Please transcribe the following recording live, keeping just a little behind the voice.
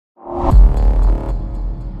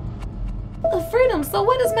him. So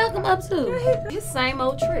what is Malcolm up to? His same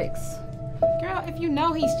old tricks. Girl, if you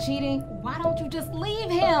know he's cheating, why don't you just leave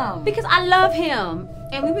him? Because I love him.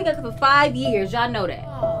 And we've been together for 5 years. Y'all know that.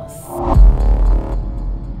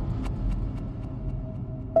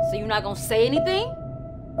 So you're not gonna say anything?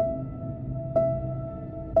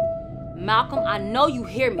 Malcolm, I know you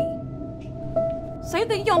hear me. So you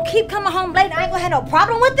think you gonna keep coming home late and I ain't gonna have no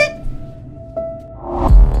problem with it?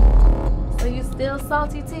 So you still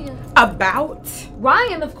salty, Tia? About?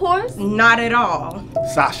 Ryan, of course. Not at all.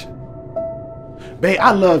 Sasha, babe,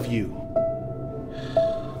 I love you.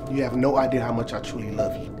 You have no idea how much I truly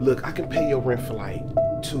love you. Look, I can pay your rent for like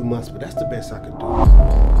 2 months, but that's the best I can do.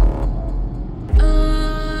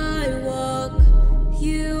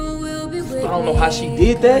 I don't know how she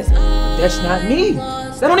did that. But that's not me.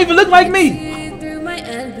 That don't even look like me.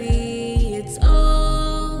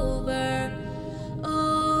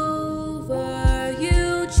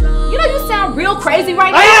 You know you sound real crazy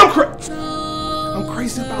right now. I am I'm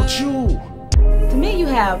crazy about you. To me, you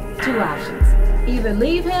have 2 options. Either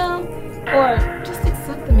leave him or just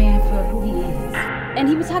accept the man for who he is. And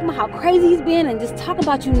he was talking about how crazy he's been and just talking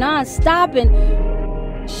about you non-stop, and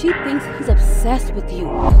she thinks he's obsessed with you.